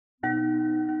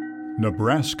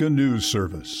Nebraska News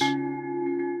Service.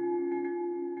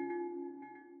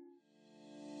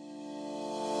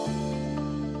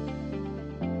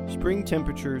 Spring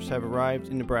temperatures have arrived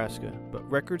in Nebraska, but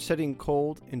record-setting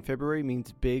cold in February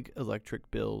means big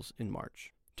electric bills in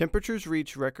March. Temperatures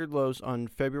reach record lows on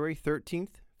February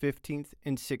 13th, 15th,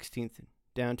 and 16th,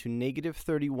 down to negative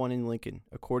 31 in Lincoln,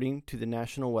 according to the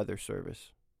National Weather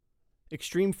Service.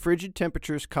 Extreme frigid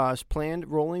temperatures caused planned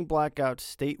rolling blackouts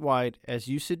statewide as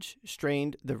usage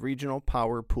strained the regional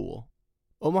power pool.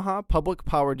 Omaha Public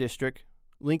Power District,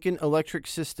 Lincoln Electric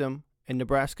System, and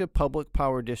Nebraska Public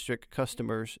Power District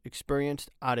customers experienced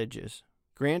outages.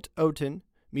 Grant Oten,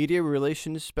 Media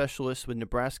Relations Specialist with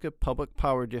Nebraska Public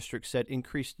Power District, said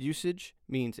increased usage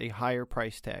means a higher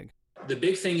price tag. The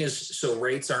big thing is, so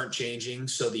rates aren't changing,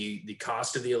 so the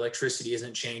cost of the electricity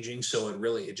isn't changing, so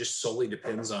it just solely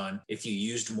depends on if you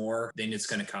used more, then it's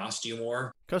going to cost you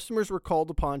more. Customers were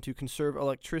called upon to conserve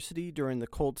electricity during the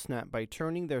cold snap by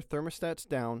turning their thermostats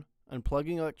down,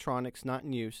 unplugging electronics not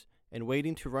in use, and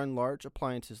waiting to run large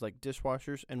appliances like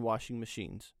dishwashers and washing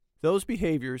machines. Those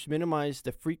behaviors minimize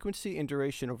the frequency and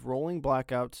duration of rolling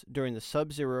blackouts during the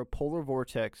sub-zero polar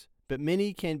vortex, but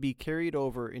many can be carried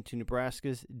over into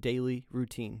Nebraska's daily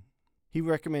routine. He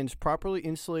recommends properly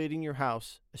insulating your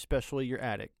house, especially your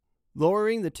attic.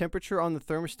 Lowering the temperature on the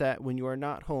thermostat when you are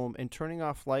not home and turning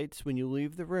off lights when you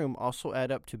leave the room also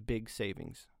add up to big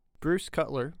savings. Bruce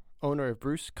Cutler, owner of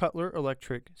Bruce Cutler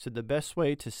Electric, said the best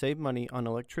way to save money on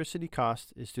electricity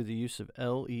costs is through the use of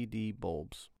LED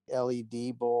bulbs.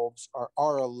 LED bulbs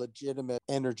are a legitimate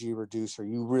energy reducer.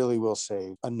 You really will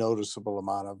save a noticeable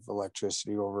amount of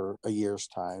electricity over a year's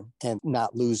time and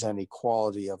not lose any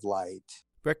quality of light.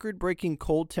 Record-breaking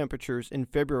cold temperatures in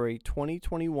February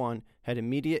 2021 had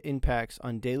immediate impacts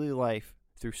on daily life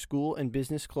through school and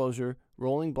business closure,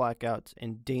 rolling blackouts,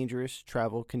 and dangerous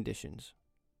travel conditions.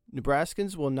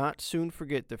 Nebraskans will not soon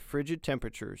forget the frigid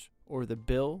temperatures or the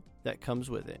bill that comes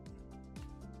with it.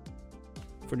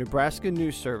 For Nebraska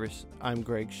News Service, I'm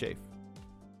Greg Schaaf.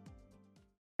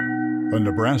 A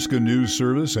Nebraska News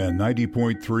Service and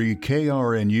 90.3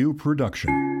 KRNU production.